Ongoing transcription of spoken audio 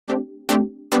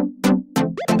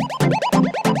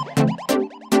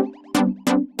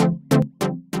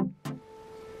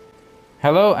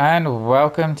Hello and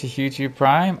welcome to YouTube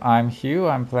Prime. I'm Hugh,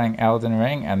 I'm playing Elden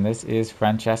Ring, and this is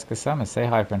Francesca Summers. Say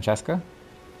hi, Francesca.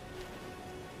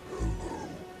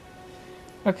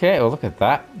 Okay, well look at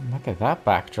that. Look at that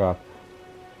backdrop.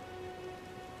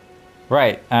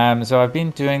 Right, so I've been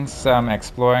doing some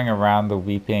exploring around the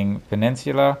Weeping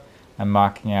Peninsula and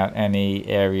marking out any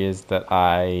areas that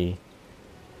I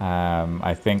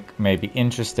think may be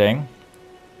interesting,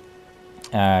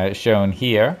 shown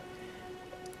here.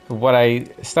 What I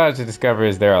started to discover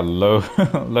is there are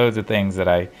loads of things that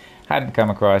I hadn't come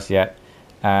across yet,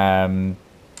 and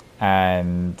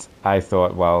I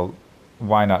thought, well,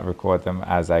 why not record them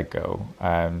as I go?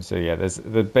 So yeah, there's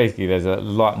a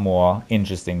lot more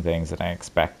interesting things than I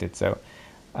expected. So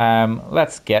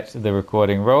let's get the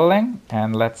recording rolling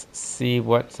and let's see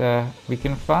what we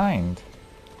can find.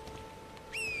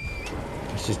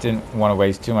 I just didn't want to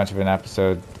waste too much of an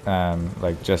episode,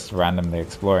 like just randomly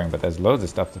exploring, but there's loads of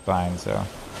stuff to find, so.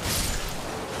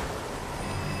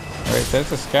 Wait,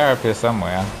 there's a scarab here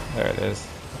somewhere. There it is.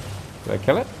 Did I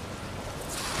kill it?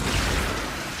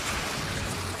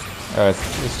 Oh,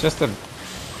 it's just a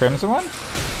crimson one?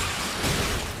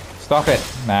 Stop it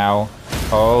now.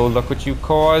 Oh, look what you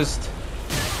caused.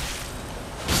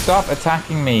 Stop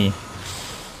attacking me.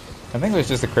 I think it was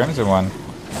just a crimson one.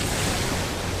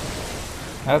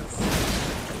 That's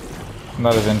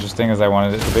not as interesting as I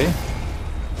wanted it to be.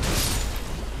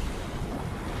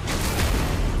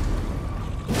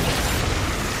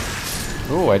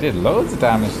 Ooh, I did loads of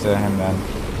damage to him then.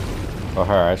 Or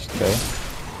her, I should say.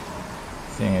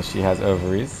 Seeing as she has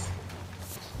ovaries.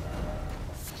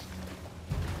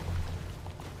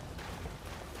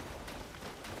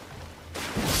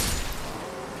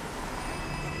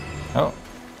 Oh.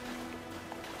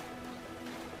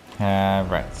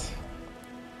 Right.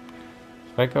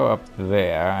 If I go up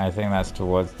there, I think that's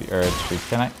towards the Erd Tree.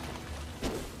 Can I?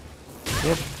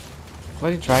 Yep.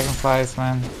 Bloody dragonflies,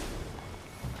 man.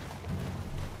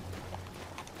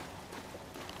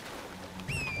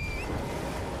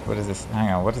 What is this? Hang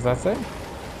on, what does that say?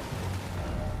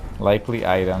 Likely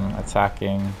item,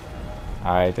 attacking.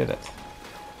 I did it.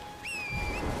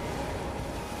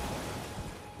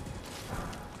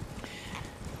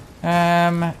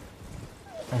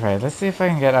 Alright, let's see if I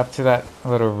can get up to that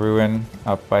little ruin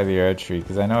up by the Erd Tree,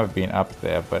 because I know I've been up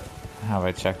there, but have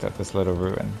I checked out this little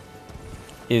ruin?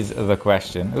 Is the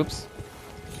question. Oops.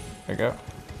 There we go.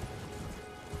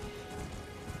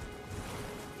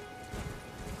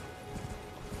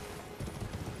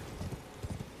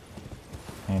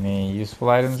 Any useful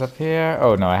items up here?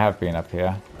 Oh no, I have been up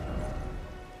here.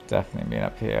 Definitely been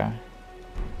up here.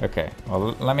 Okay,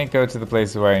 well let me go to the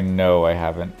places where I know I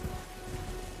haven't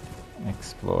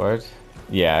explored.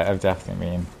 Yeah, I've definitely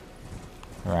been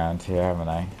around here, haven't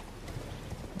I?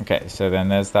 Okay, so then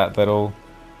there's that little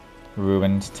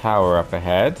ruined tower up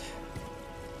ahead.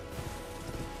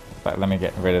 But let me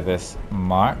get rid of this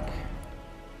mark.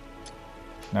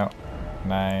 No,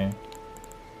 there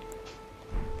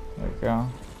we go.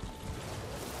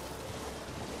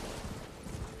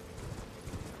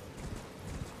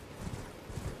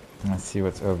 Let's see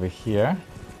what's over here.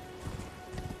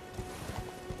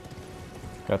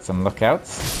 Got some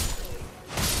lookouts.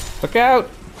 Look out!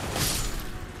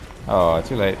 Oh,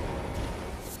 too late.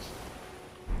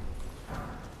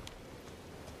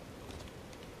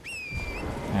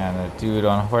 And a dude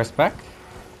on horseback.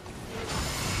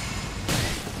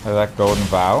 Oh, that golden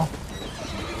vow.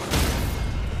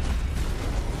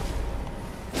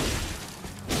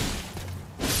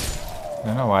 I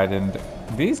don't know why I didn't.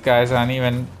 These guys aren't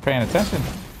even paying attention.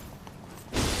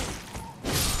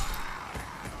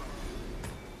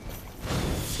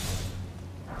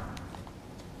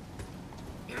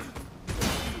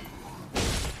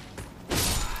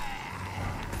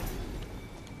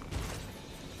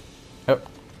 Oh.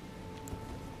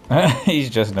 He's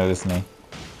just noticed me.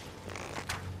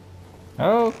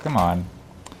 Oh, come on.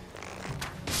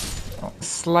 Oh,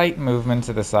 slight movement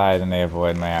to the side and they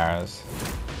avoid my arrows.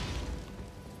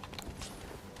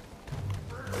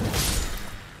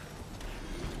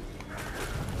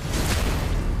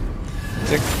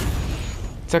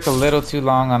 Took a little too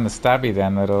long on the stabby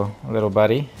then, little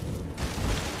buddy.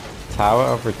 Tower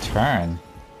of Return.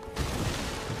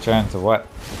 Return to what?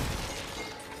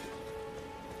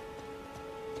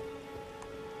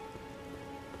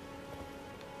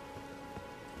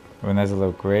 When there's a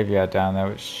little graveyard down there,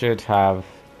 which should have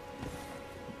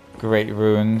great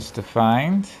ruins to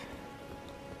find.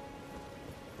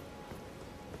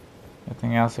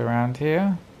 Anything else around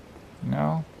here?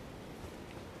 No?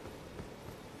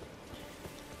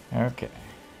 Okay.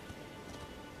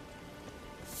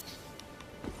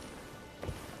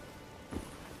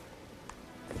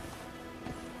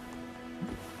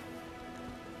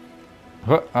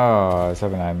 Oh, I was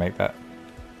hoping I'd make that.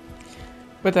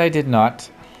 But I did not.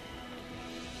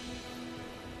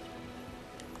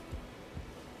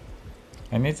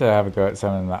 I need to have a go at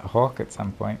summoning that hawk at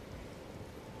some point.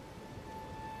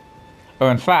 Oh,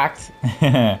 in fact,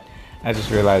 I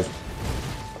just realized.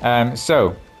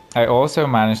 So, I also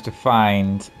managed to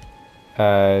find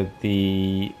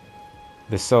the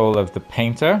soul of the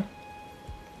painter.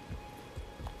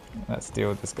 Let's deal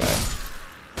with this guy.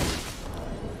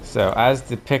 So, as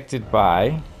depicted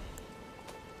by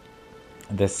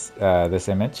this this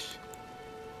image,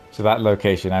 so that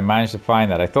location, I managed to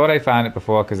find that. I thought I found it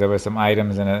before because there were some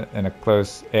items in a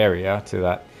close area to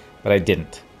that, but I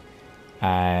didn't.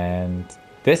 And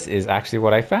this is actually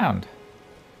what I found.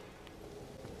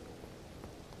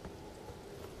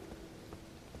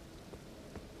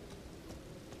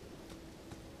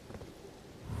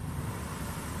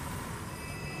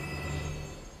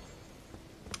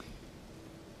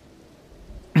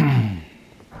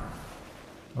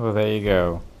 Oh, there you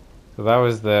go. So that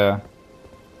was the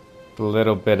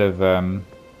little bit of that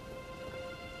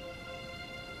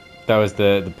was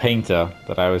the painter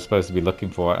that I was supposed to be looking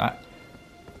for.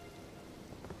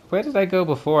 Where did I go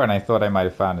before? And I thought I might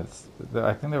have found it.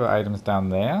 I think there were items down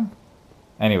there.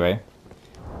 Anyway,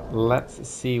 let's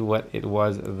see what it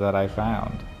was that I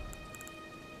found.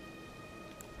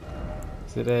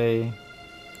 Is it a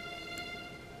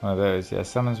one of those? Yeah,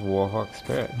 summons Warhawk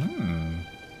Spirit.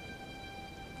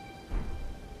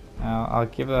 I'll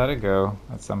give that a go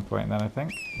at some point then, I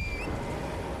think.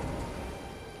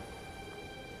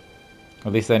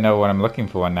 At least I know what I'm looking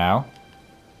for now.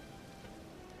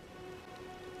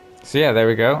 So yeah, there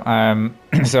we go.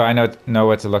 So I know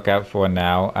what to look out for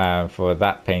now for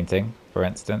that painting, for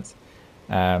instance.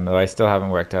 Though I still haven't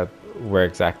worked out where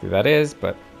exactly that is,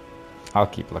 but I'll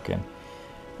keep looking.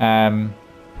 But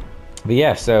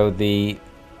yeah, so the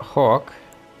hawk.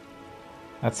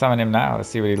 Let's summon him now. Let's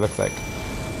see what he looks like.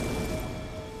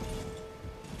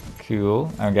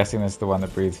 Cool. I'm guessing this is the one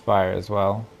that breathes fire as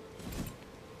well.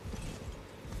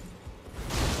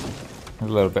 A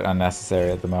little bit unnecessary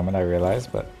at the moment, I realize,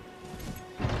 but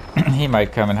he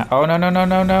might come and... Oh, no, no, no,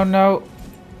 no, no, no!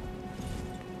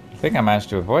 I think I managed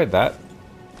to avoid that.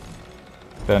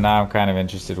 So now I'm kind of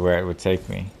interested where it would take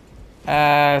me.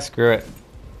 Screw it.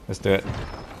 Let's do it.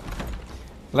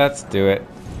 Let's do it.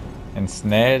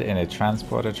 Ensnared in a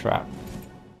transporter trap.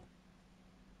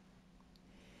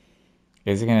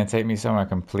 Is it going to take me somewhere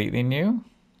completely new?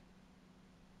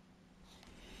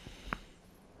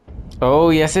 Oh,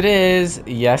 yes it is.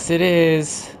 Yes it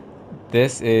is.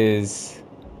 This is...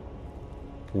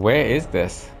 Where is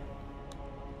this?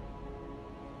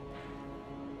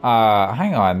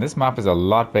 Hang on. This map is a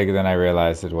lot bigger than I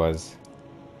realized it was.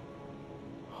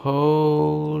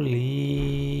 Holy...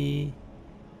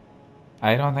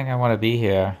 I don't think I want to be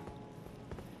here.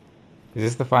 Is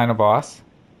this the final boss?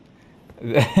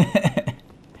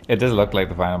 It does look like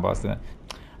the final boss, doesn't it?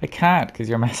 I can't because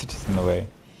your message is in the way.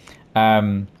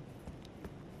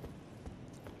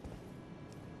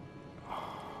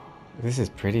 This is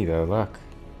pretty though, look.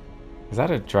 Is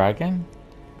that a dragon?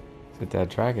 It's a dead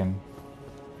dragon.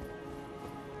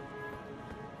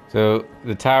 So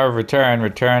the Tower of Return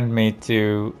returned me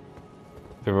to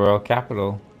the royal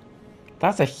capital.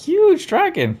 That's a huge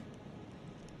dragon!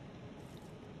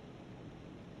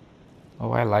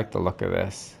 Oh, I like the look of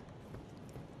this.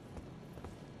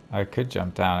 I could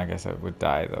jump down. I guess I would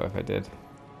die though if I did.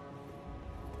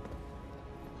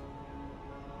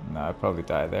 No, I'd probably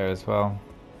die there as well.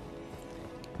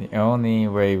 The only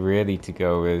way really to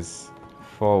go is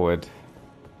forward.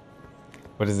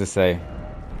 What does this say?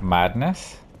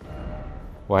 Madness?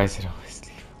 Why is it always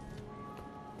leave?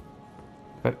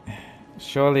 But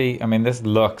surely, I mean, this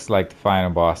looks like the final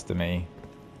boss to me.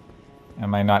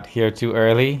 Am I not here too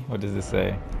early? What does this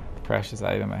say? Precious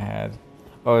item ahead.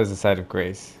 Oh, there's a site of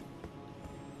grace.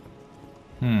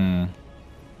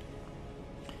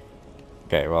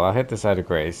 Okay, well, I'll hit the site of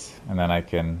grace, and then I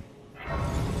can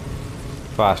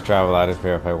fast travel out of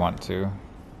here if I want to.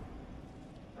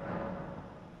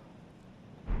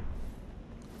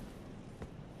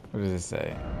 What does it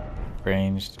say?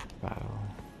 Ranged battle.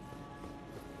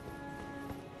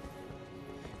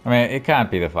 I mean, it can't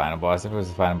be the final boss. If it was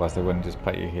the final boss, they wouldn't just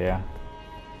put you here.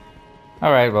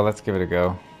 Alright, well, let's give it a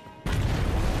go.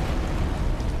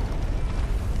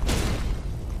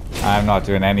 I'm not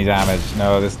doing any damage.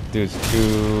 No, this dude's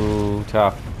too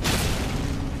tough.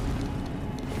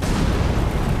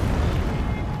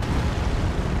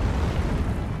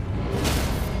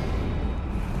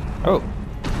 Oh.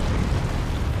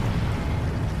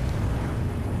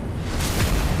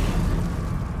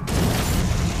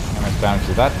 How much damage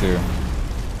did that do?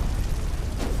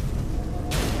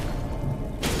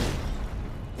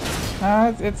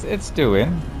 It's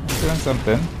doing. It's doing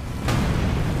something.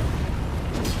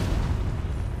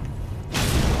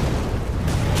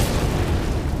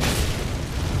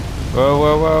 Whoa,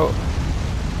 whoa, whoa.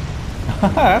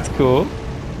 That's cool.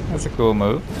 That's a cool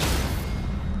move.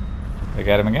 I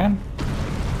got him again.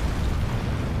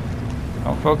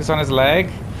 Don't focus on his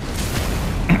leg.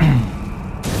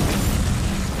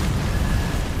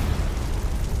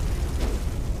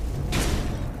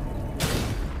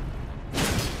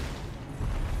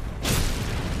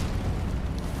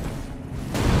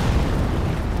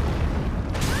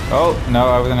 Oh, no,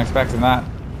 I wasn't expecting that.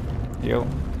 Yo.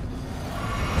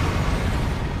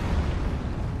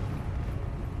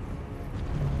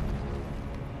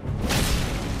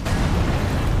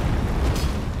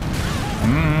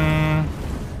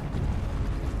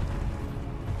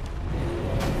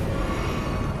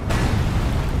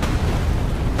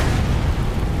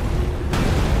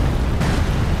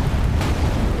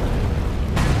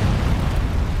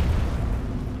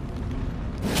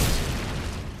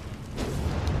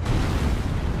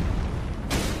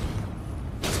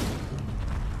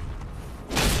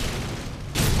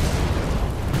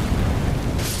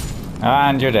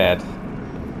 And you're dead.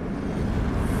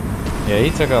 Yeah, he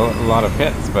took a lot of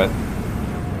hits, but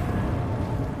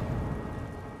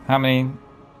how many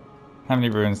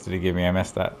runes did he give me? I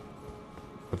missed that.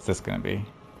 What's this gonna be?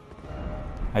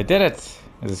 I did it!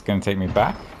 Is this gonna take me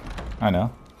back? Oh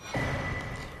no.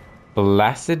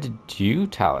 Blessed Dew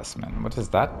Talisman. What does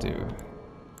that do?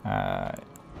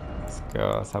 Let's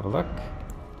go, let's have a look.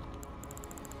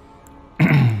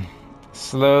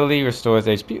 Slowly restores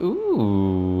HP.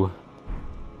 Ooh.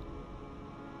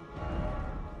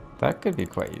 That could be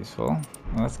quite useful.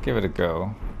 Well, let's give it a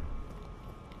go.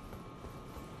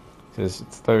 Because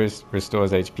it slowly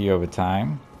restores HP over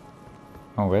time.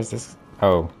 Oh, where's this?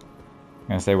 Oh. I'm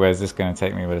gonna say, where's this gonna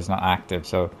take me, but it's not active,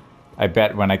 so I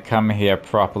bet when I come here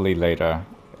properly later,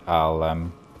 it'll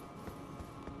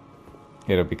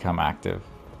become active.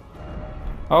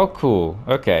 Oh, cool.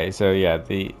 Okay, so yeah,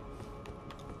 the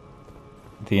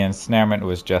ensnarement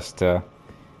was just to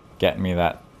get me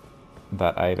that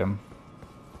item.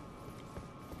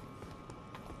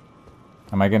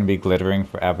 Am I gonna be glittering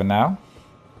forever now?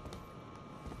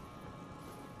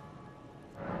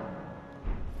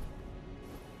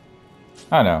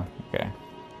 Oh no, okay.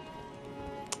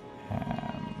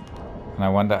 And I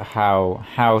wonder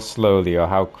how slowly or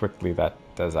how quickly that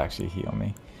does actually heal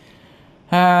me.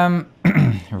 Right.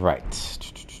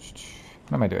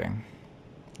 What am I doing?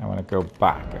 I want to go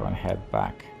back. I want to head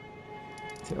back.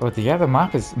 Oh, the other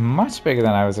map is much bigger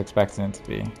than I was expecting it to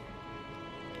be.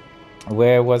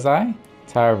 Where was I?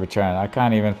 Tower of Return. I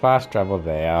can't even fast travel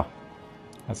there.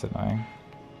 That's annoying.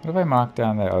 What have I marked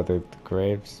down there? Oh, the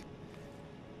graves.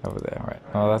 Over there, right.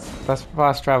 Well, that's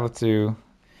fast travel to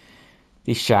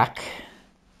the shack.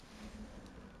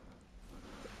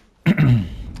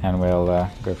 And we'll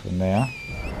go from there.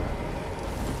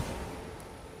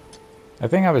 I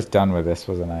think I was done with this,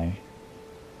 wasn't I?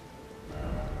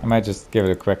 I might just give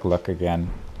it a quick look again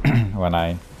when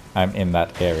I'm in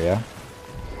that area.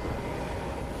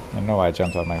 I don't know why I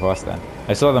jumped off my horse then.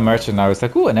 I saw the merchant and I was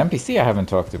like, ooh, an NPC I haven't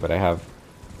talked to, but I have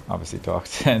obviously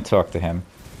talked to him.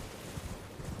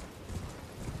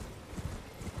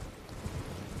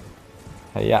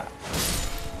 Hey, yeah.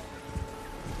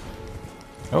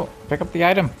 Oh, pick up the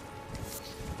item. There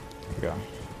we go.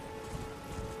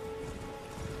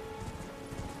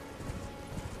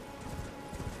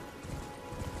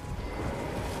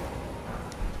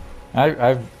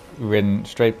 I've ridden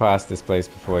straight past this place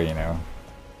before, you know,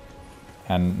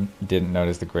 and didn't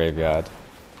notice the graveyard.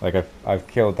 Like I've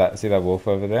killed that. See that wolf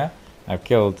over there? I've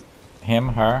killed him,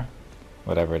 her,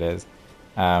 whatever it is.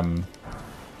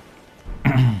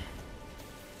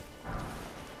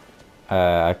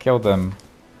 I killed them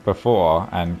before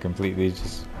and completely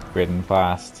just ridden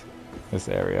past this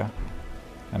area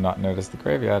and not noticed the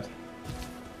graveyard.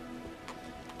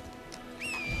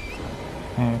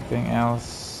 Anything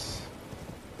else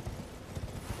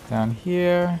down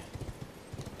here?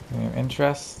 Any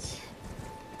interest?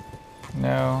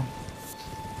 No.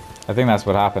 I think that's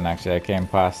what happened actually. I came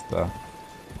past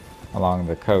along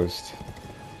the coast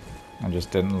and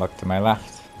just didn't look to my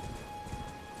left.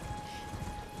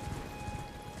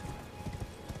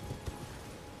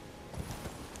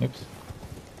 Oops.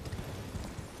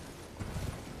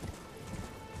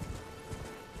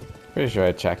 Pretty sure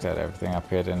I checked out everything up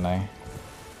here, didn't I?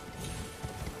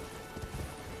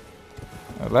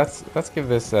 Let's give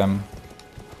this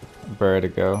bird a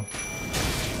go.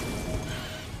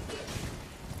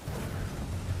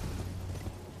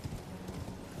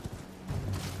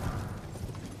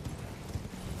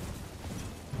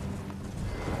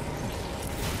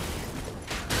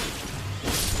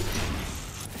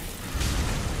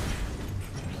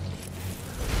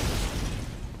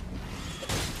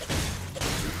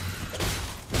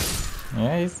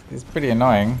 he's pretty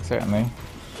annoying, certainly.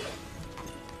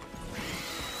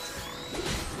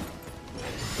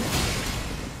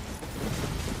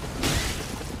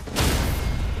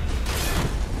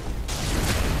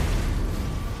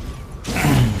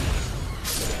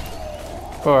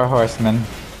 Poor horseman.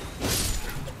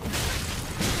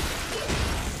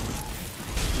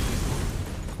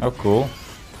 Oh, cool.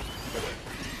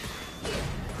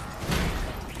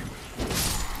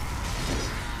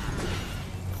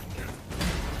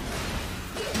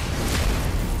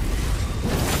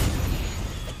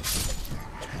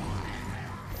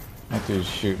 That dude's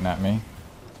shooting at me.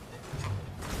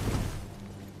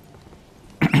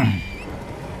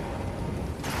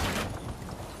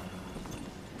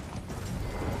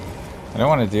 I don't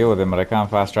want to deal with him, but I can't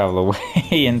fast travel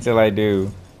away until I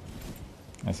do.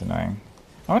 That's annoying.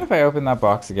 I wonder if I open that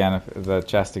box again, if the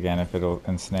chest again, if it'll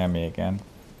ensnare me again.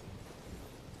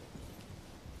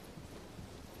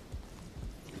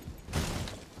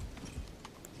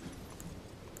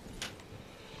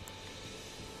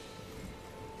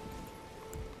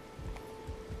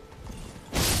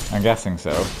 I'm guessing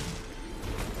so.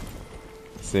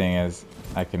 Seeing as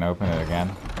I can open it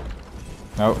again.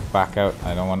 Nope, back out.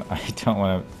 I don't want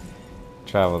to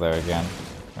travel there again.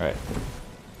 Alright.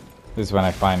 This is when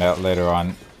I find out later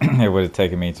on it would have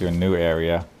taken me to a new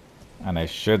area and I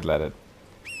should let it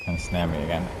ensnare me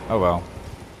again. Oh well.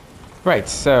 Right,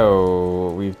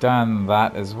 so we've done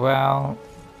that as well.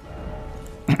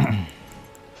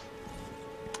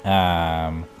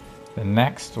 The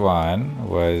next one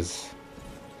was...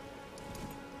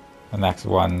 The next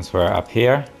ones were up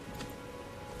here.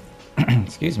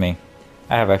 Excuse me.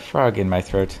 I have a frog in my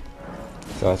throat.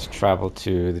 So let's travel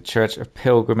to the Church of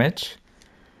Pilgrimage.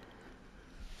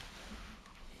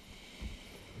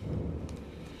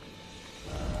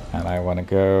 And I want to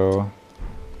go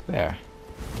there.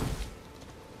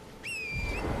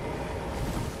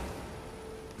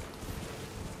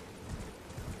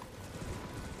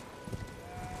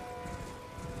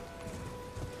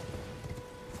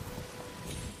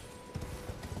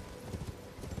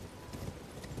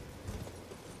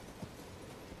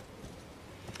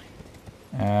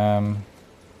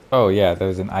 Oh yeah, there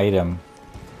was an item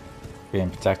being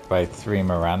protected by 3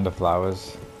 Miranda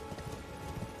flowers.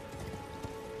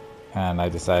 And I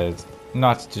decided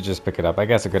not to just pick it up. I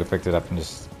guess I could have picked it up and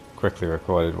just quickly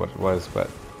recorded what it was, but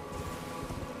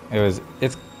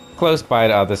it's close by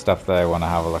to other stuff that I want to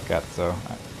have a look at, so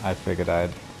I figured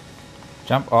I'd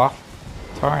jump off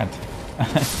torrent.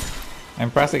 I'm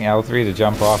pressing L3 to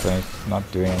jump off and it's not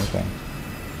doing anything.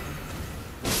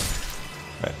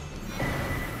 Right.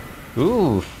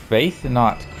 Ooh, Faith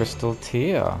Knot Crystal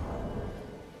Tear.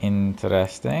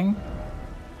 Interesting.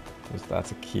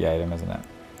 That's a key item, isn't it?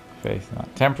 Faith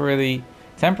Knot.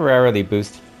 Temporarily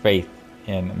boost faith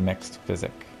in mixed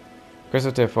physic.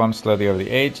 Crystal Tear forms slowly over the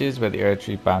ages, where the Earth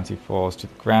Tree bounty falls to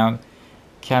the ground.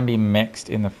 Can be mixed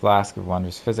in the flask of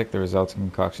wondrous physic. The resulting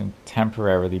concoction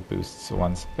temporarily boosts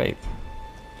one's faith.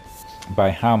 By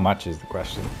how much is the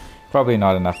question? Probably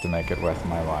not enough to make it worth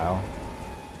my while.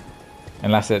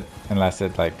 Unless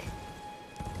it like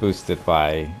boosted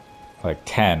by like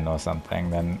 10 or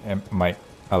something, then it might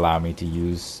allow me to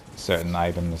use certain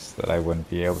items that I wouldn't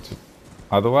be able to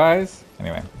otherwise.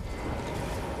 Anyway.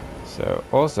 So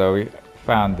also we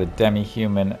found the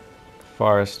demi-human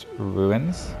forest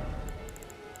ruins.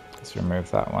 Let's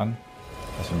remove that one.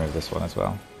 Let's remove this one as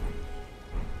well.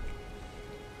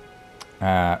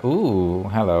 Ooh,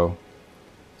 hello.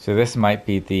 So this might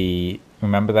be the...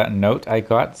 Remember that note I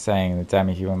got saying the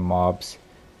demi-human mobs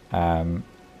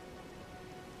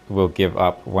will give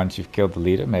up once you've killed the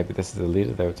leader? Maybe this is the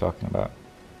leader they were talking about.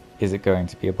 Is it going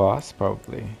to be a boss?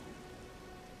 Probably.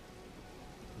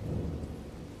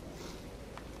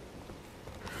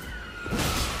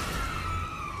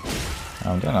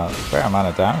 I'm doing a fair amount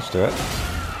of damage to it.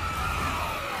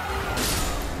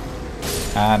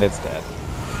 And it's dead.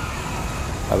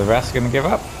 Are the rest going to give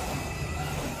up?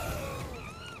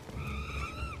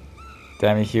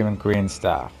 Demi-human green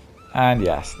staff. And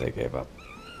yes, they gave up.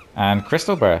 And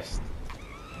crystal burst.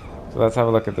 So let's have a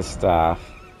look at the staff.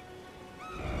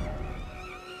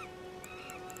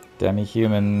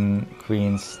 Demi-human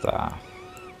green staff.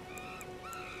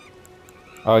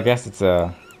 Oh, I guess it's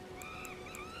a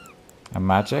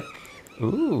magic.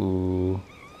 Ooh.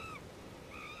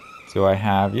 Do I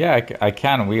have... Yeah, I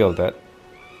can wield it.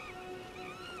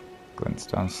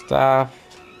 Glintstone staff.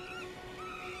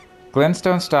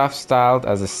 Glintstone staff styled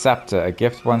as a scepter, a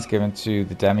gift once given to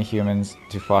the demi-humans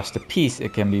to foster peace.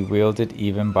 It can be wielded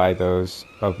even by those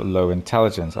of low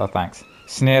intelligence. Oh, thanks.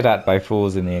 Sneered at by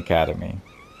fools in the academy.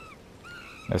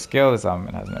 No skill. This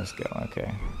armament has no skill.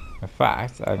 Okay. In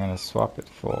fact, I'm going to swap it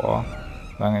for,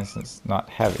 as long as it's not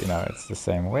heavy, no, it's the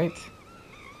same weight.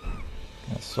 I'm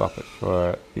going to swap it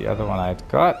for the other one I'd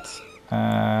got.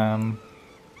 And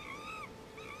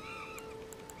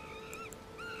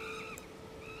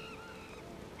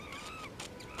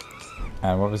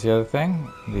what was the other thing?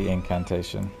 The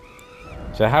incantation.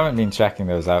 So I haven't been checking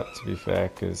those out, to be fair,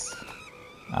 because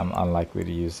I'm unlikely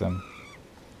to use them.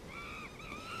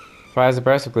 Fires a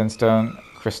burst of glintstone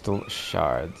crystal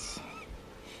shards.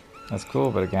 That's cool,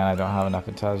 but again, I don't have enough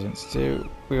intelligence to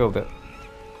wield it.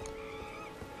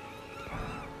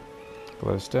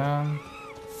 Glowstone.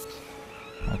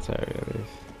 That's area leaf.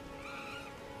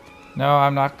 No,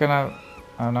 I'm not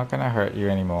gonna hurt you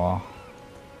anymore.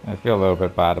 I feel a little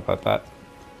bit bad about that.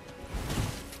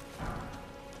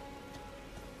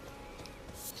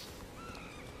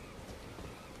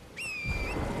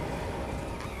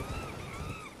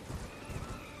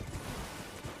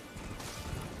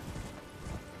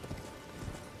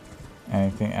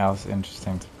 Anything else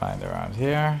interesting to find around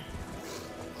here?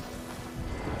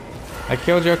 I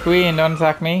killed your queen, don't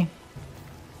attack me.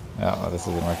 Oh, well, this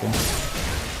isn't working.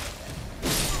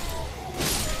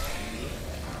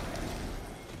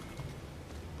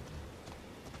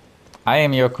 I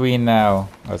am your queen now.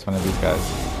 Oh, it's one of these guys.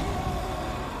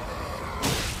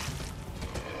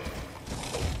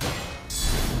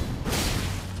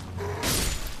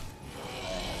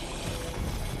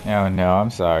 Oh no, I'm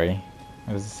sorry.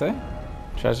 What does it say?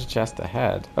 Treasure chest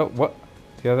ahead. Oh, what?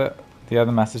 The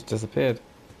other message disappeared.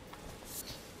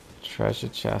 Treasure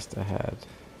chest ahead.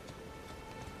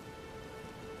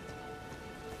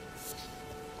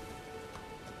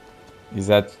 Is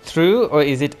that true or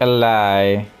is it a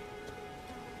lie?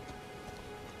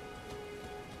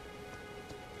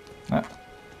 No.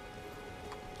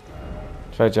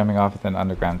 Try jumping off with an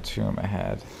underground tomb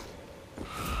ahead.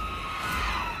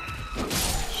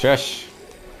 Shush.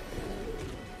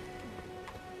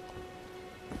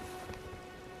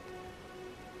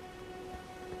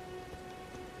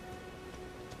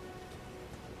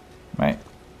 Right.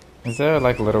 Is there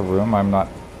like a little room I'm not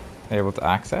able to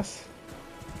access?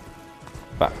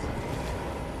 But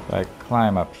if I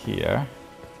climb up here.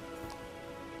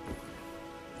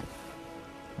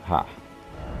 Aha.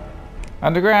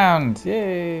 Underground!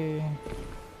 Yay!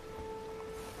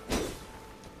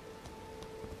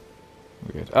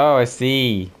 Weird. Oh, I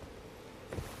see.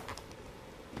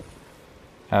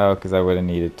 Oh, because I would have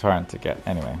needed torrent to get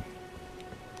anyway.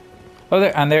 Oh,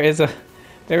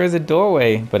 there is a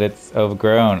doorway, but it's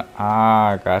overgrown.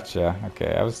 Ah, gotcha.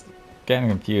 Okay, I was getting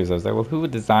confused. I was like, well, who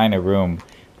would design a room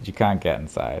that you can't get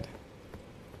inside?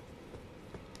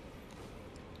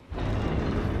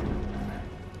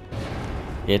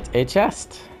 It's a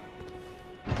chest.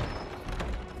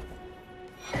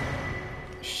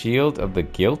 Shield of the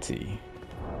Guilty.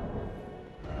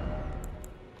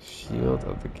 Shield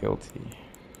of the Guilty.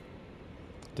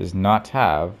 Does not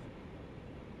have.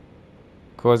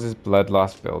 Causes blood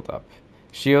loss buildup.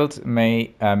 Shield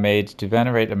made to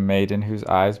venerate a maiden whose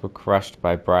eyes were crushed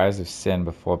by briars of sin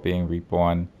before being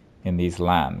reborn in these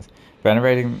lands.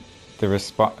 Venerating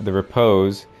the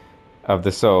repose of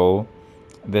the soul,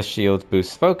 this shield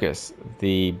boosts focus.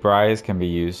 The briars can be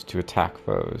used to attack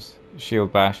foes.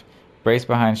 Shield bash. Brace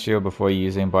behind shield before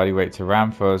using body weight to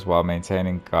ram foes while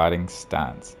maintaining guarding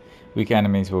stance. Weak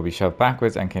enemies will be shoved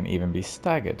backwards and can even be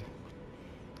staggered.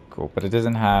 Cool, but it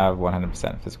doesn't have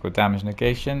 100% physical damage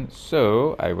negation,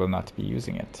 so I will not be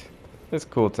using it. It's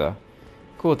cool to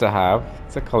have.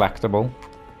 It's a collectible.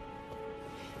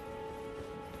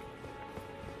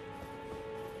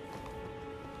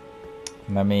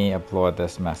 Let me upload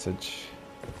this message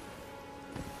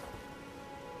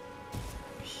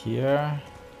here.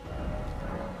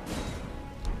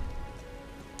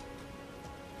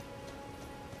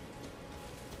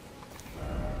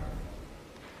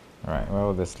 Alright, where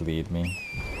will this lead me?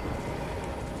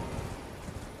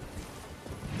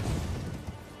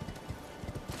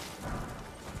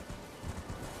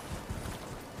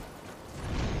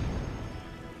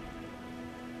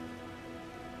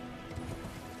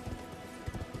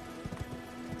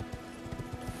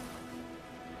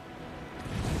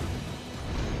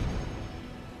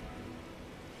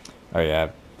 Oh yeah,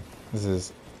 this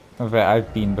is where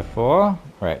I've been before.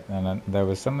 Right, and then there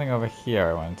was something over here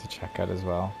I wanted to check out as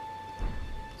well.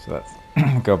 So let's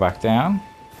go back down.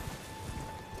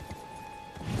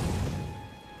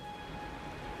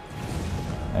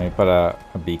 Let me put a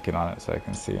beacon on it so I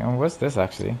can see. Oh, what's this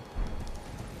actually?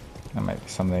 That might be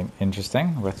something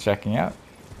interesting, worth checking out.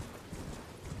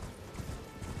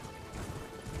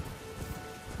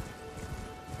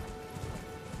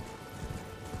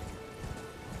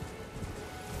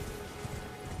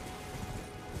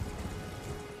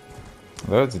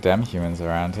 Loads of demi-humans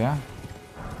around here.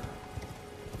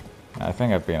 I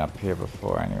think I've been up here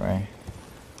before anyway.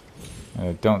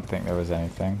 I don't think there was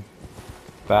anything.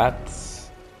 That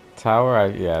tower,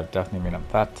 yeah, I've definitely been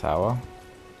up that tower.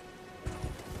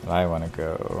 But I want to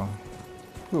go...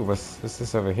 Ooh, what's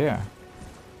this over here?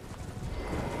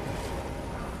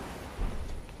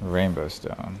 Rainbow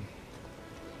stone.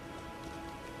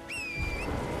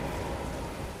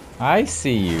 I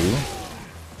see you.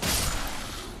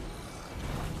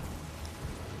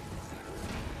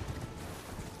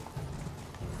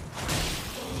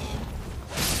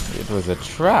 It was a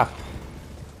trap.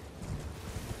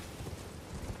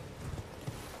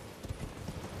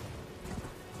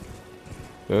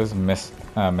 Those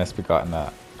misbegotten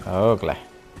are ugly.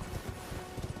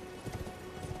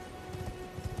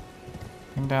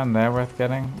 Anything down there worth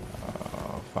getting?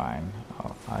 Oh, fine.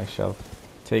 I shall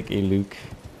take a look.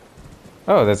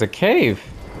 Oh, there's a cave.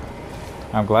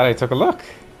 I'm glad I took a look.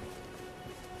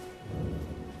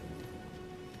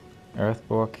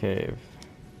 Earthbore cave.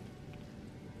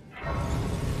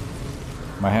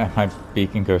 My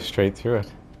beacon goes straight through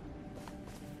it.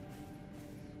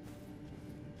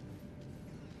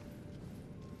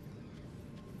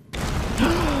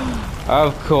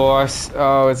 Of course.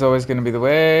 Oh, it's always going to be the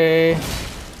way.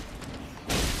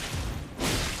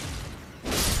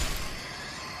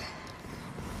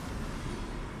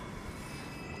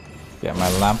 Get my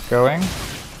lamp going.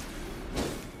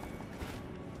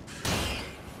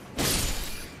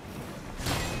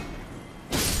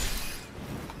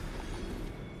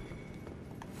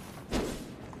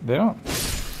 They don't...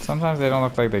 Sometimes they don't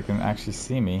look like they can actually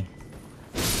see me.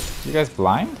 You guys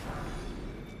blind?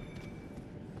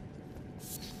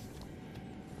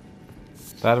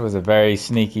 That was a very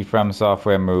sneaky From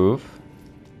Software move.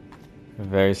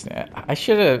 Very. I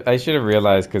should have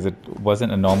realized because it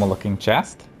wasn't a normal looking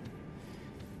chest.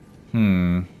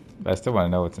 But I still want to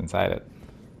know what's inside it.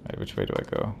 Right, which way do I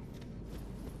go?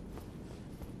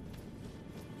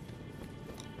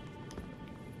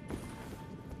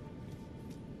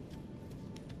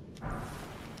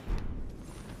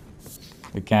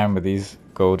 Again with these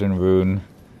golden rune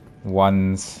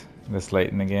ones this late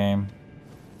in the game.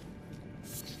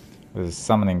 There's a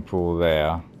summoning pool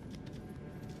there,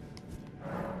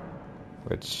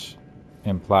 which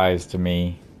implies to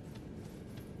me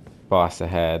boss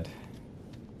ahead.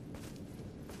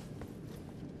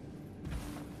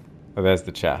 Oh, there's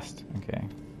the chest. Okay.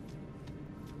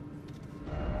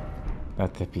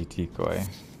 That's the decoy.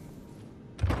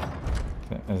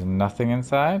 There's nothing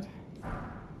inside?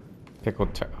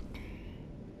 Pickled turtle.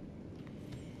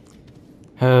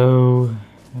 Oh,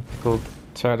 pickled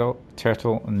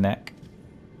turtle neck.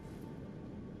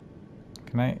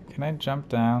 Can I jump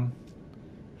down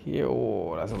here?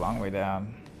 Oh, that's a long way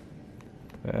down.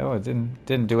 Oh, it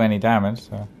didn't do any damage,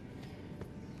 so.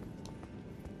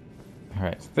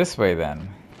 Alright, this way then.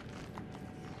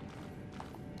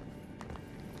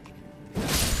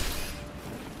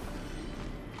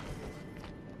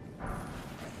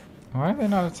 Why are they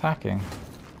not attacking?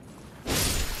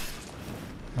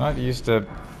 I'm not used to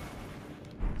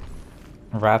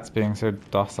rats being so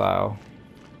docile.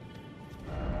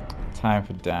 Time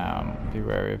for down. Be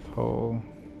wary of hole.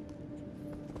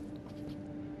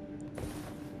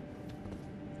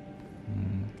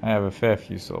 I have a fair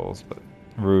few souls, but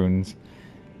runes.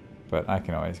 But I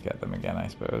can always get them again, I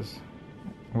suppose.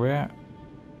 Where?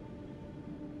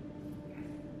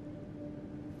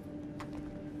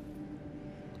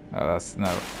 Oh, that's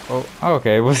no. Oh,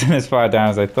 okay. It wasn't as far down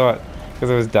as I thought because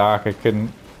it was dark. I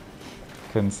couldn't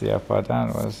see how far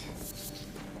down it was.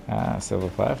 Ah, silver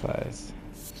fireflies.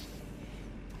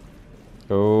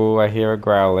 Oh, I hear a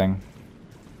growling.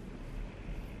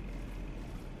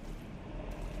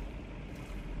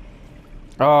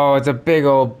 Oh, it's a big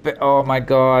old... oh my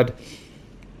god.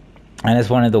 And it's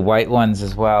one of the white ones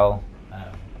as well.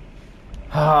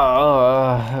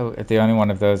 The only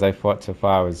one of those I fought so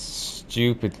far was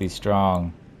stupidly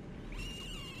strong.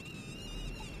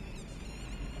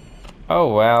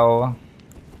 Oh well.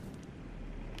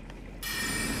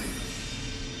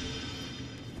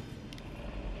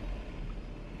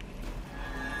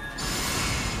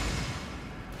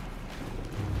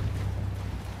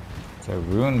 It's a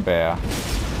rune bear.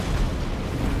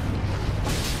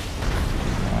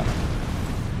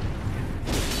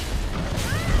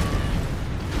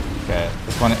 Okay,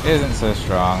 this one isn't so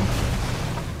strong.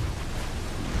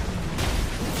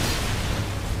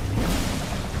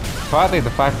 Partly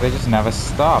the fact that they just never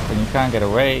stop and you can't get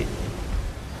away.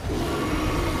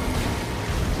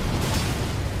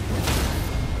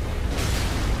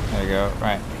 There you go,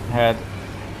 right, head.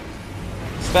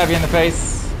 Stab you in the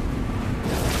face.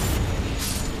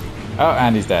 Oh,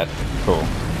 and he's dead. Cool.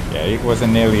 Yeah, he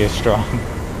wasn't nearly as strong.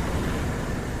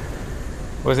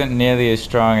 Wasn't nearly as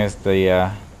strong as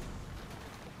the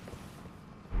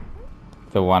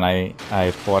one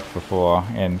I fought before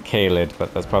in Caelid,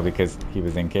 but that's probably because he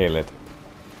was in Caelid.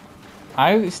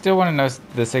 I still want to know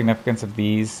the significance of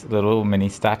these little mini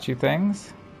statue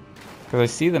things, because I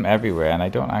see them everywhere and I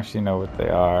don't actually know what they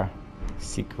are.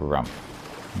 Seek rump.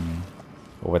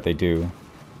 Or what they do.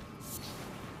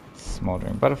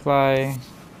 Smoldering butterfly.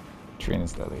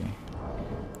 Trina's lily.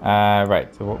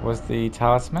 Right, so what was the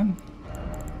talisman?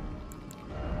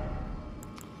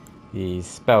 The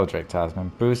Spelldrake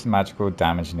talisman. Boost magical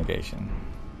damage negation.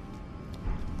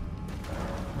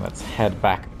 Let's head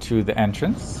back to the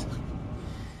entrance.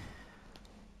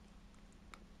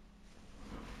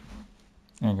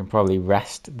 And you can probably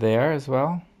rest there as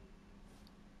well.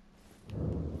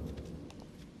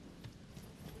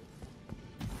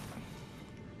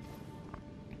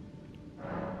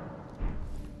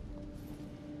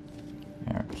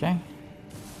 Okay.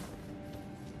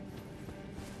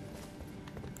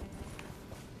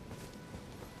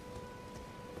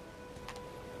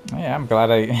 Yeah, I'm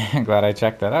glad I glad I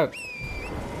checked that out.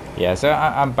 Yeah, so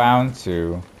I'm bound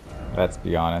to, let's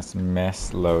be honest,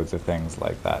 miss loads of things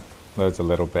like that. Loads of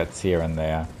little bits here and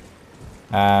there.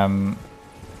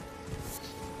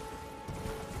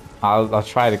 I'll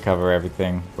try to cover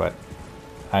everything, but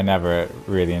I never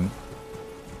really...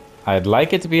 I'd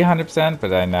like it to be 100%,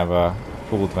 but I never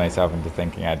fooled myself into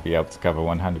thinking I'd be able to cover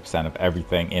 100% of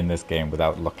everything in this game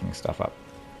without looking stuff up.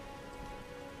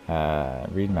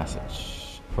 Read message.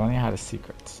 If only I had a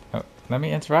secret. Oh, let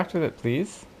me interact with it,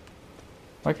 please.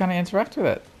 Why can't I interact with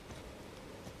it?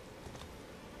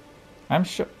 I'm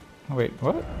sure... Wait,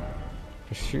 what?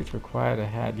 Pursuit required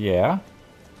ahead. Yeah.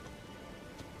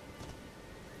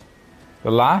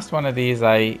 The last one of these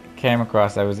I came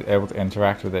across, I was able to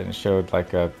interact with it and showed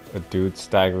like a dude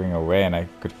staggering away and I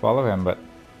could follow him, but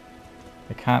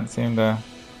I can't seem to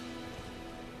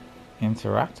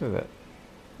interact with it.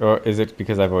 Or is it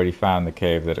because I've already found the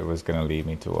cave that it was going to lead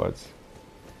me towards?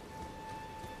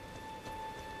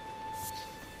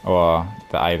 Or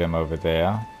the item over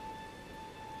there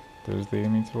that was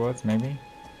leading me towards, maybe?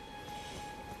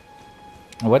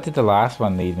 What did the last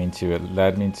one lead me to? It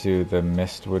led me to the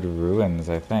Mistwood Ruins,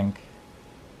 I think.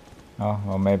 Oh,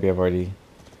 well maybe I've already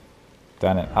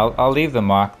done it. I'll leave the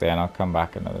mark there and I'll come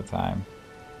back another time.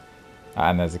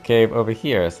 And there's a cave over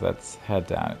here, so let's head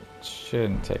down. It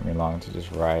shouldn't take me long to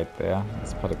just ride there.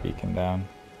 Let's put a beacon down.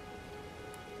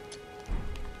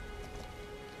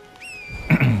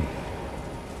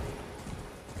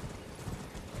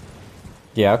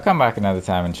 Yeah, I'll come back another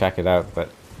time and check it out,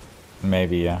 but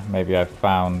maybe I've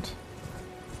found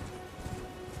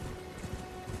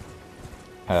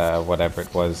whatever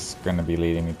it was going to be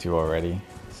leading me to already,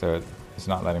 so it's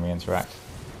not letting me interact.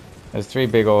 There's 3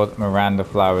 big old Miranda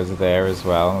flowers there as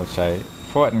well, which I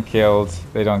fought and killed.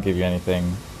 They don't give you anything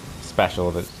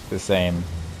special, the same,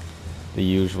 the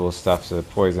usual stuff, so the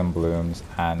poison blooms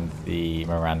and the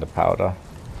Miranda powder.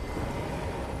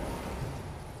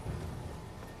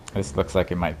 This looks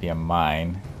like it might be a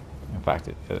mine. In fact,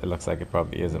 it looks like it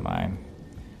probably is a mine.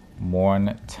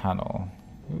 Morn Tunnel.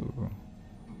 Ooh.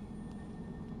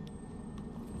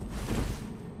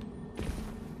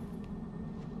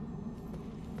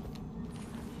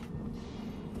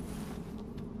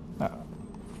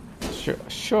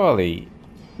 Surely,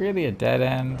 really a dead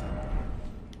end?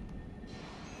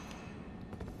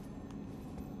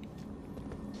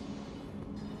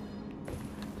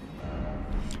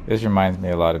 This reminds me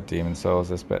a lot of Demon Souls,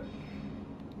 this bit.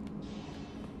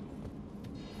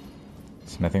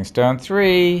 Smithing Stone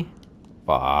 3!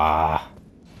 Bah!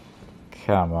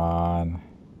 Come on.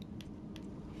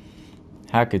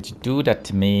 How could you do that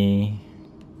to me?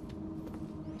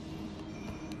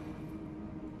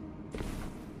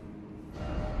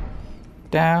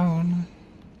 Down.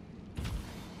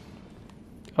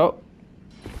 Oh.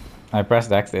 I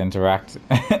pressed X to interact.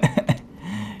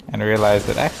 And realized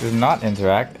that X is not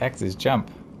interact, X is jump.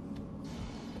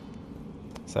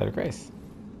 Side of Grace.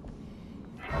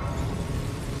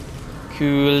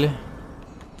 Cool.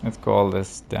 Let's call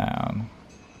this down.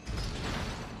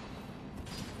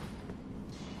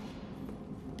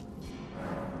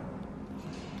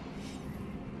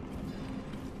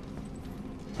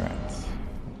 Alright.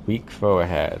 Weak foe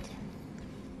ahead.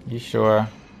 You sure?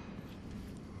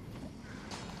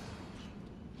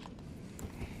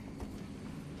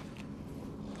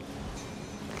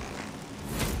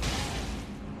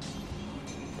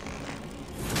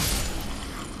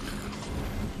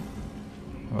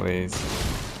 Well, he's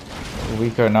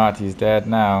weak or not, he's dead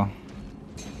now.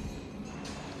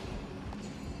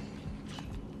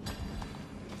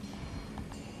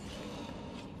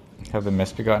 Have the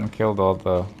Misbegotten killed all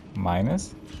the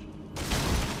miners?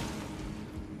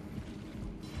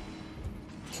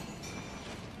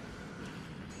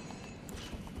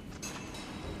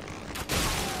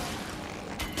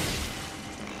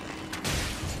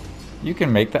 You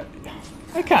can make that.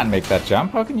 I can't make that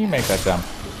jump. How can you make that jump?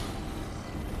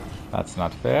 That's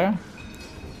not fair.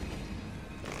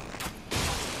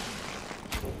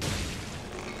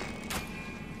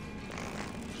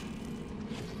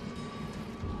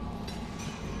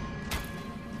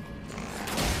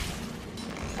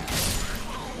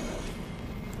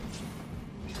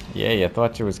 Yeah, you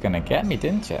thought you was gonna get me,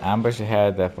 didn't you? Ambush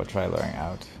ahead, therefore try luring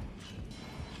out.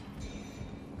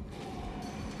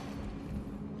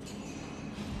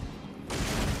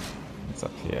 What's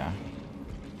up here?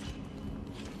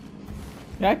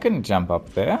 Yeah, I couldn't jump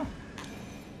up there.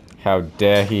 How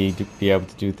dare he be able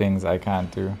to do things I can't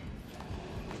do.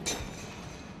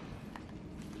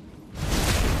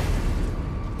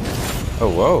 Oh,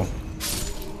 whoa.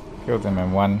 Killed him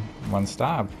in one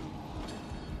stab.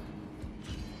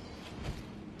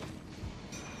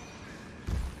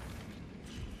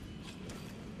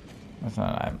 That's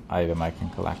not an item I can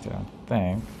collect, I don't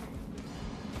think.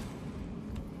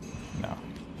 No.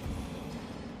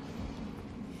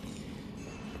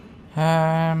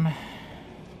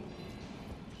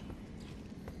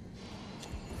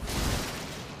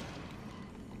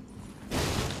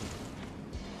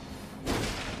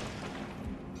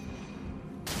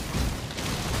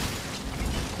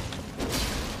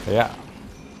 Yeah.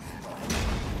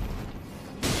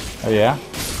 Oh yeah?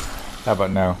 How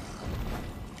about no?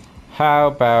 How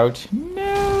about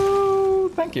no?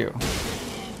 Thank you.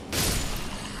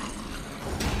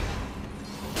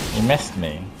 You missed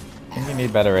me. I think you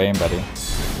need better aim, buddy.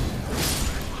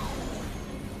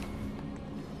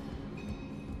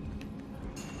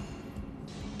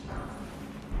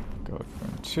 Go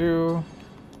from 2.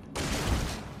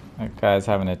 That guy's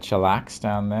having a chillax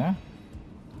down there.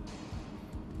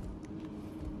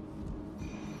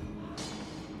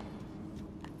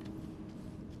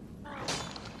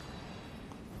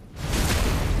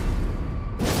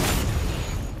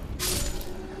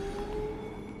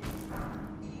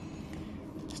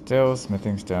 Still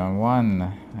smithing stone 1.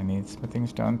 I need smithing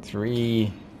stone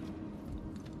 3.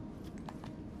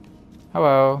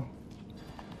 Hello.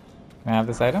 Can I have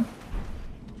this item?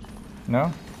 No?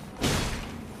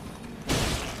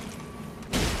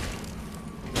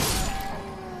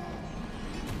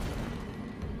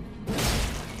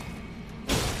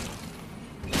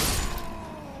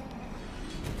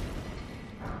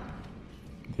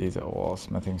 These are all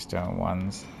smithing stone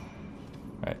 1s.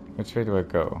 Right, which way do I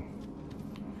go?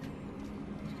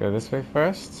 Go this way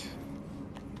first.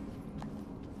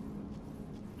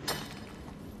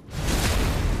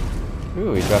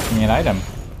 Ooh, he dropped me an item.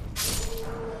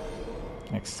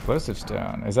 Explosive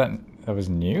stone. Is that was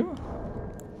new?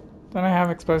 Don't I have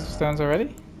explosive stones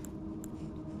already?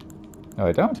 No,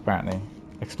 I don't, apparently.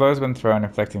 Explodes when thrown,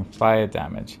 inflicting fire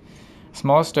damage.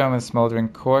 Small stone with smoldering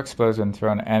core explodes when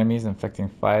thrown at enemies, inflicting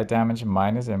fire damage.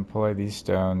 Miners employ these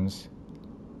stones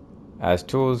as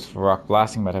tools for rock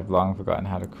blasting, but have long forgotten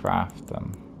how to craft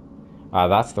them. Ah,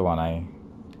 that's the one I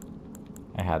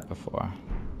had before.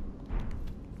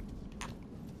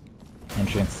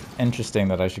 Interesting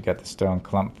that I should get the stone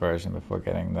clump version before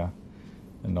getting the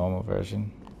normal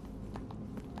version.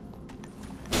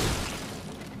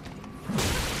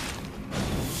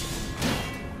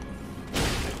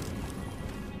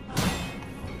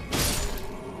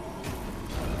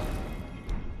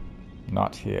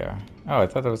 Not here. Oh, I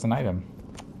thought there was an item.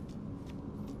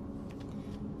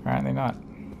 Apparently not.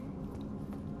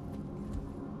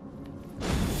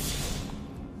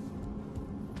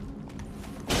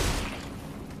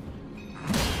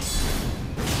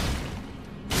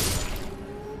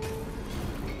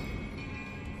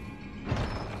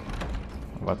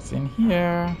 What's in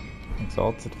here?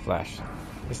 Exalted flesh.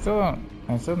 I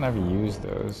still never use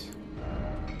those.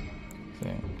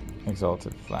 Okay.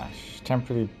 Exalted flesh.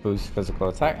 Temporarily boost physical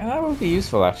attack. And that would be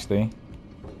useful, actually.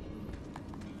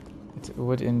 It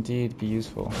would indeed be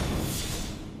useful.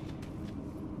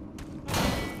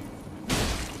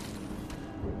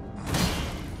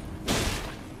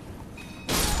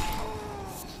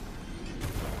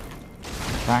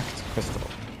 Cracked crystal.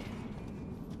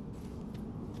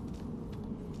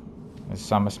 Is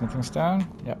some a smithing stone?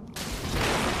 Yep.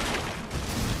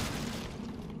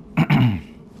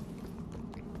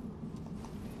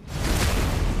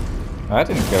 That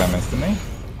didn't kill him instantly.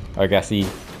 I guess he'd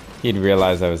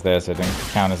realized I was there, so it didn't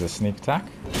count as a sneak attack.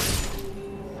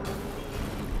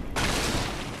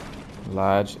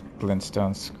 Large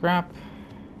glintstone scrap.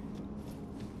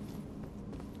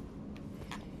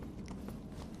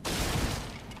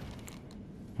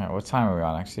 What time are we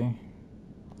on actually?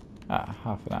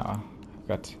 Half an hour. I've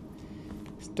got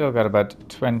still got about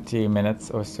 20 minutes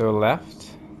or so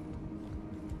left.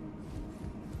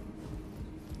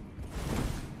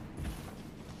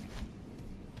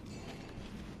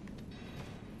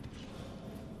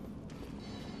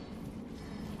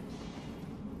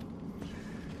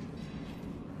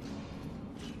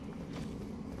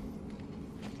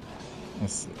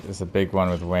 This is a big one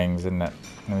with wings, isn't it?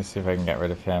 Let me see if I can get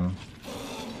rid of him.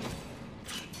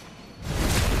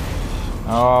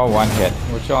 Oh, one hit.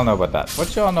 What y'all know about that?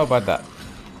 What y'all know about that?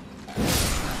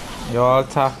 Y'all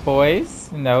tough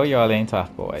boys? No, y'all ain't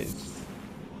tough boys.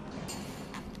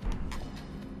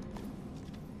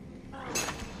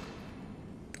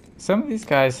 Some of these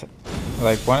guys,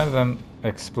 like one of them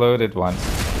exploded once.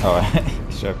 Oh,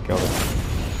 I should have killed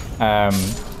him.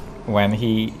 When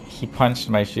he punched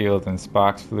my shield and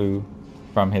sparks flew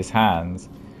from his hands,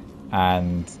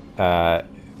 and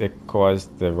it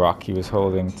caused the rock he was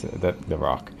holding to the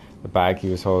bag he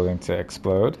was holding to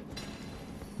explode,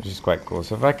 which is quite cool.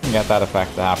 So if I can get that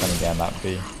effect to happen again, that'd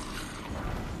be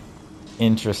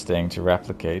interesting to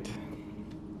replicate.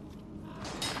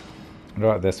 What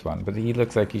about this one? But he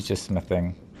looks like he's just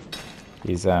smithing.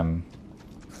 He's smithing.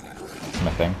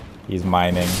 He's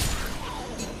mining.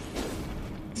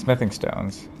 Smithing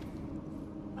stones.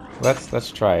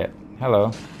 Let's try it.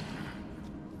 Hello.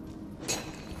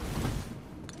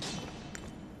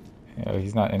 Oh,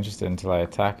 he's not interested until I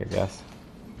attack, I guess.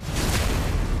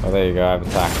 Oh, there you go. I've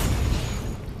attacked.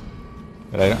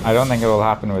 But I don't think it will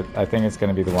happen with. I think it's going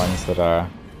to be the ones that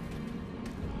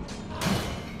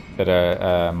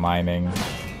are mining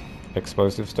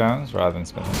explosive stones rather than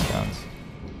smithing stones.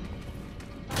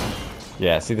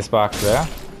 Yeah, see the sparks there?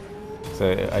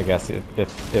 So I guess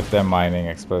if they're mining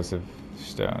explosive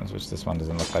stones, which this one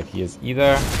doesn't look like he is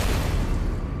either,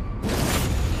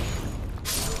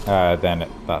 then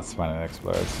that's when it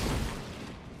explodes.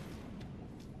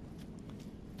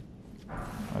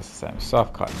 What's the same?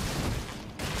 Soft cotton.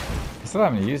 I still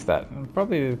haven't used that.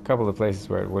 Probably a couple of places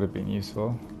where it would have been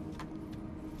useful.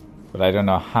 But I don't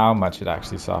know how much it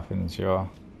actually softens your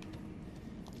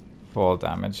fall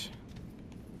damage.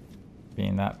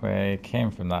 Being that way,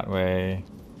 came from that way.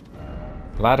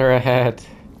 Ladder ahead.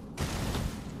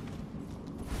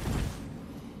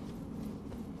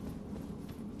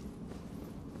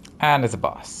 And it's a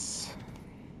boss.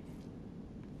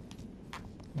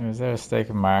 Is there a stake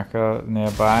of Marco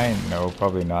nearby? No,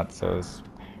 probably not. So it's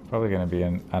probably going to be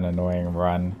an annoying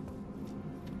run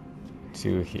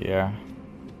to here.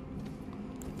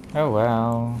 Oh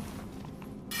well.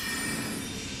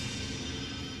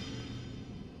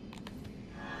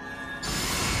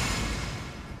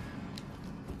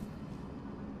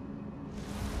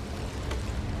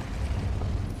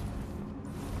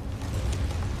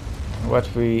 What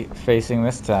are we facing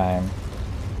this time?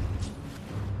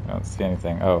 I don't see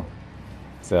anything. Oh,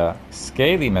 it's a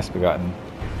scaly misbegotten.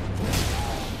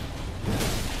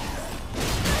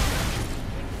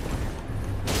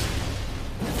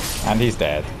 And he's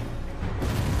dead. I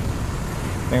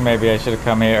think maybe I should have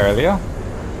come here earlier.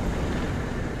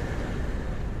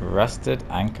 Rusted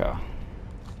anchor.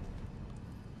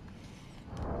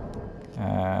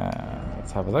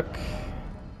 Let's have a look.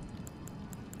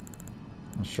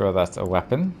 I'm sure that's a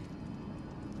weapon.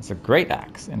 It's a great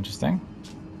axe. Interesting.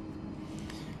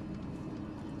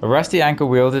 A rusty anchor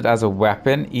wielded as a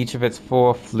weapon. Each of its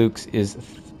 4 flukes is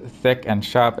thick and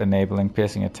sharp, enabling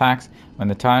piercing attacks. When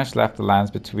the Tarnished left the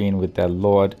lands between with their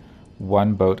lord,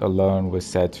 one boat alone was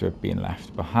said to have been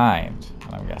left behind.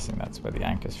 And I'm guessing that's where the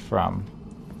anchor's from.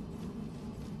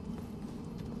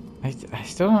 I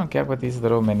still don't get what these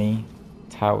little mini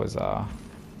towers are.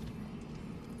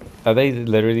 Are they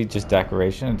literally just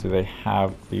decoration, or do they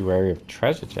have be wary of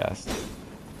treasure chests?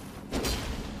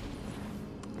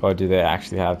 Or do they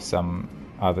actually have some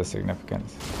other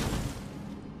significance?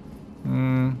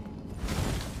 I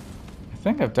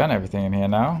think I've done everything in here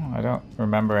now. I don't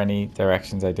remember any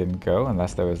directions I didn't go,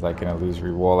 unless there was like an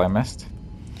illusory wall I missed.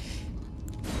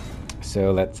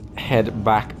 So let's head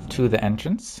back to the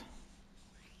entrance.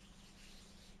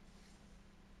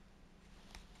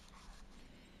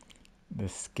 The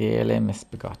scaly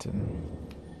misbegotten.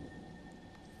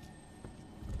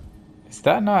 Is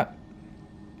that not...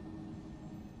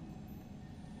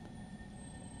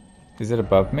 Is it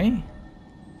above me?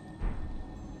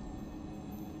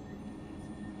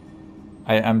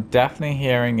 I'm definitely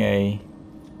hearing a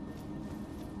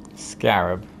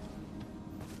scarab.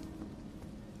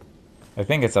 I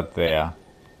think it's up there.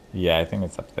 Yeah, I think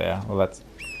it's up there. Well, let's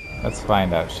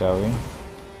find out, shall we?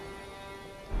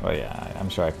 Oh yeah, I'm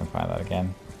sure I can find that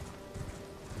again.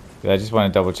 I just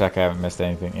want to double check I haven't missed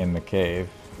anything in the cave.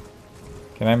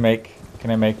 Can I make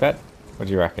that? What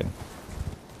do you reckon?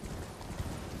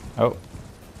 Oh,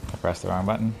 I pressed the wrong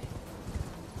button.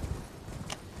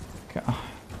 Come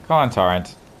on,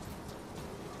 Torrent.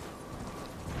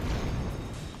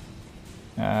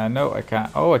 No, I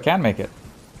can't. Oh, I can make it.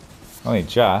 Only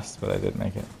just, but I did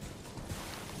make it.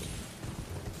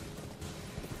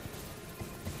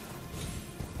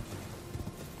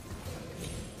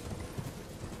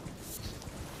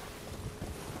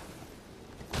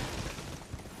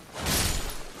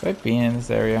 Have I been in this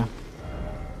area?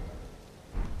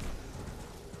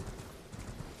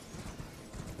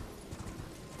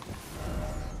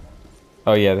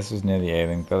 Oh yeah, this was near the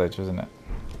alien village, wasn't it?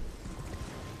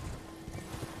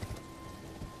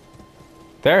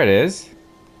 There it is.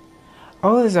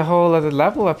 Oh, there's a whole other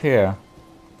level up here.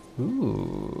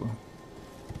 Ooh.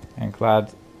 I'm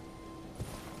glad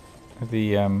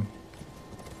the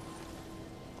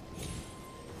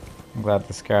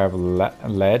scarab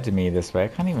led me this way. I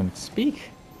can't even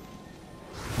speak.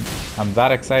 I'm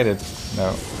that excited.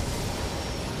 No.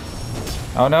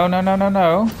 Oh no, no, no, no,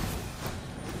 no.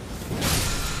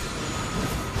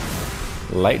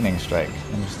 Lightning strike.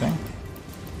 Interesting.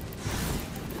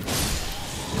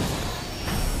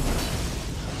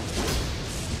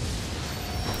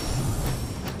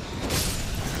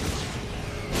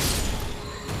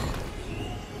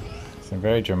 Some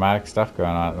very dramatic stuff going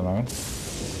on at the moment.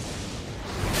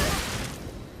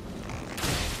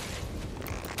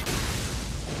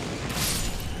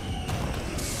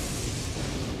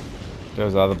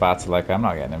 Those other bats are like, I'm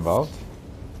not getting involved.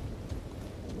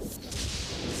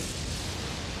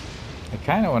 I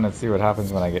kind of want to see what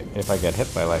happens when if I get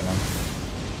hit by lightning.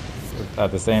 But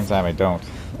at the same time, I don't.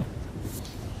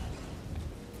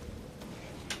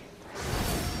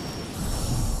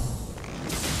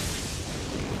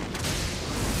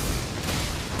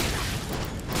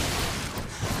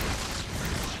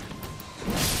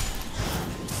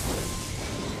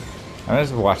 I'm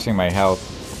just watching my health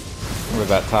with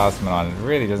that talisman on. It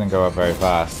really doesn't go up very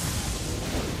fast.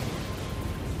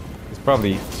 It's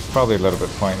probably a little bit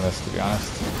pointless, to be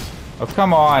honest. Oh,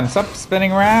 come on! Stop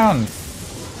spinning around!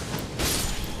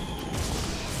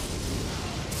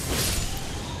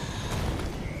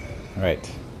 Right.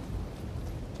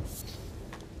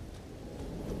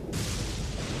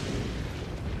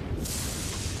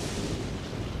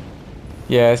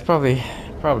 Yeah, it's probably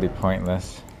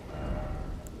pointless.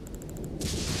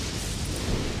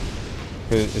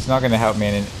 It's not going to help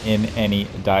me in any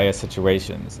dire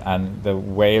situations, and the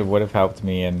way it would have helped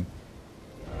me in...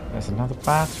 There's another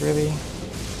bat, really?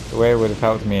 The way it would have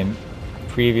helped me in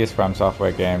previous From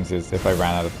Software games is if I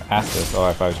ran out of Estus, or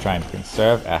if I was trying to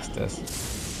conserve Estus,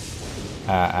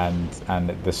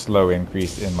 and the slow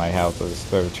increase in my health, or the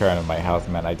slow return of my health,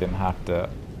 meant I didn't have to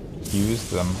use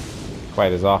them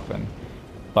quite as often.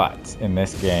 But in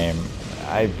this game,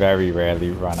 I very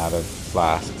rarely run out of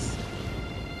flasks.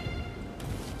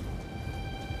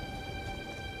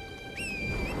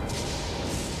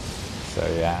 So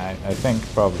yeah, I think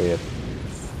probably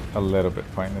it's a little bit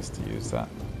pointless to use that.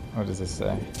 What does this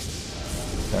say?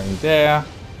 Don't you dare.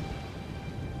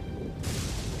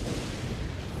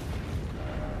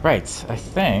 Right, I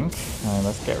think,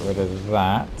 let's get rid of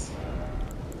that. I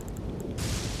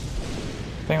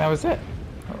think that was it.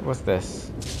 What's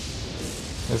this?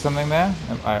 There's something there?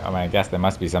 I mean, I guess there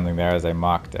must be something there as I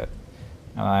marked it.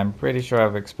 And I'm pretty sure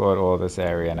I've explored all this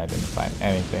area and I didn't find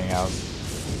anything else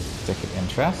of particular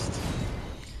interest.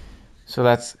 So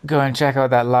let's go and check out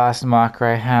that last marker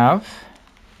I have.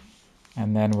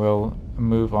 And then we'll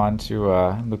move on to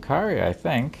Lucaria, I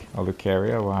think. Or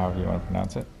Lucaria, or however you want to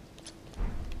pronounce it.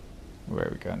 Where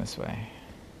are we going this way?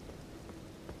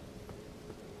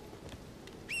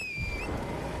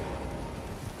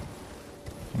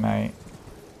 Can I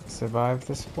survive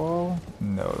this fall?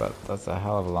 No, that's a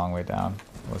hell of a long way down.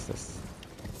 What's this?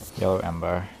 Yellow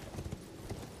ember.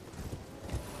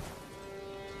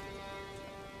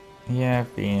 Yeah,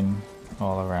 I've been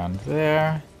all around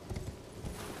there.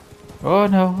 Oh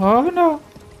no, oh no!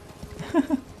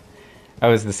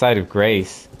 Oh, it's the site of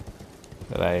grace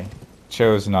that I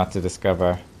chose not to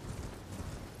discover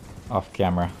off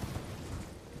camera.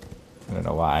 I don't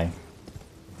know why.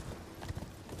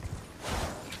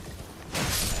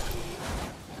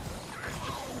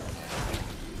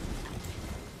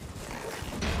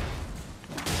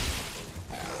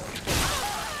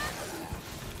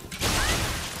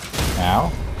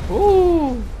 Ow.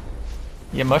 Ooh!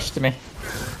 You mushed me.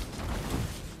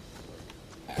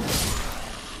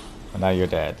 And now you're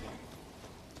dead.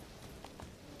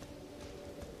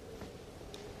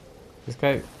 This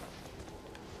guy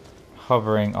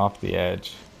hovering off the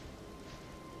edge.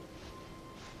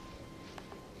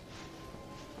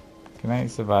 Can I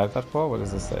survive that fall? What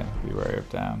does this say? Be wary of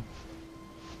down.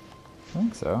 I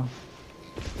think so.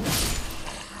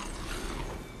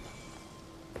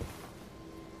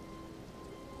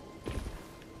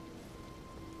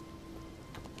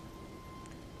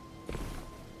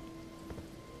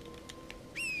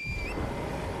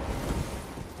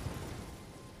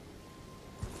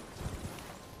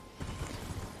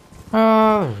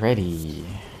 Alrighty.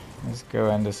 Let's go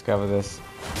and discover this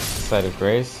site of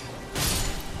grace.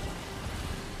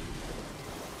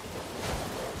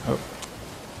 Oh.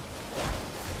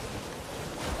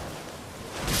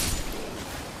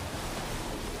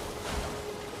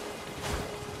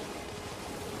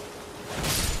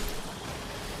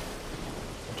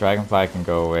 Dragonfly can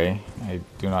go away. I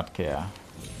do not care.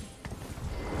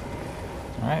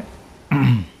 Alright.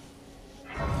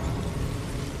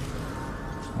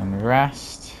 And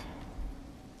rest.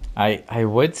 I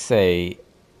would say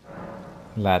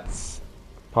let's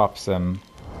pop some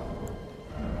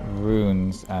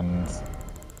runes and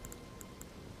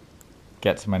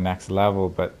get to my next level,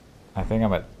 but I think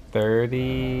I'm at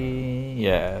 30,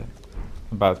 yeah,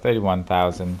 about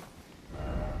 31,000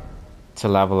 to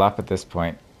level up at this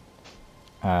point.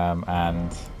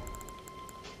 And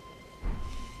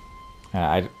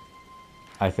I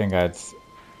think I'd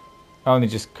only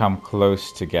just come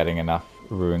close to getting enough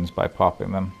runes by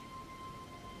popping them.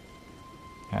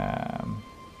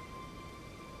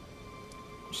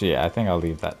 So yeah, I think I'll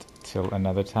leave that till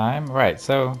another time. Right,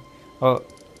 so, well,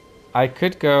 I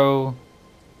could go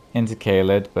into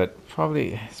Caelid, but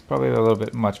it's probably a little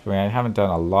bit much for me. I haven't done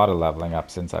a lot of leveling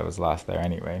up since I was last there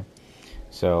anyway.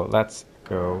 So let's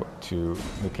go to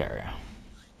Lucaria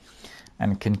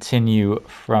and continue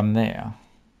from there.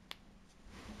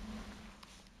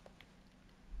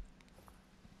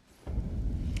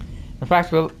 In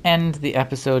fact, we'll end the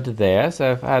episode there.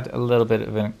 So I've had a little bit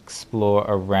of an explore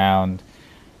around,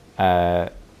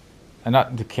 not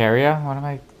Lucaria. What am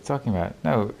I talking about?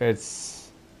 No,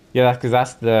 it's, yeah, because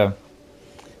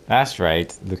that's right.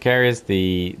 Lucaria is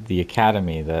the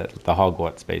academy, the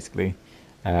Hogwarts basically.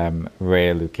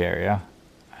 Rhea Lucaria,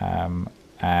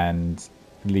 and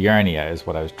Liurnia is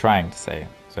what I was trying to say.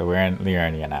 So we're in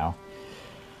Liurnia now.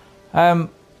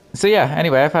 So yeah.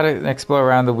 Anyway, I've had an explore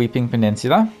around the Weeping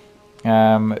Peninsula.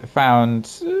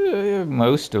 Found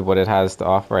most of what it has to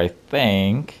offer, I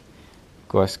think. Of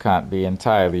course, can't be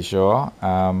entirely sure.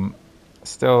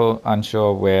 Still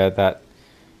unsure where that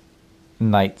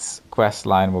Knight's quest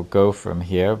line will go from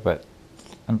here, but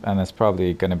and it's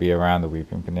probably going to be around the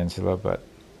Weeping Peninsula, but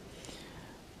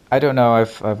I don't know.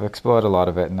 I've explored a lot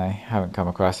of it and I haven't come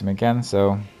across him again,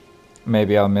 so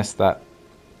maybe I'll miss that,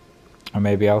 or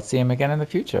maybe I'll see him again in the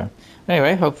future.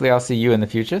 Anyway, hopefully I'll see you in the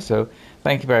future, so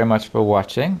thank you very much for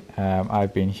watching.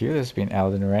 I've been Hugh, this has been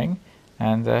Elden Ring,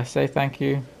 and say thank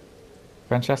you,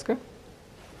 Francesca.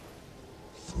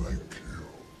 Thank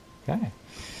you. Okay.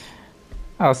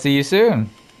 I'll see you soon.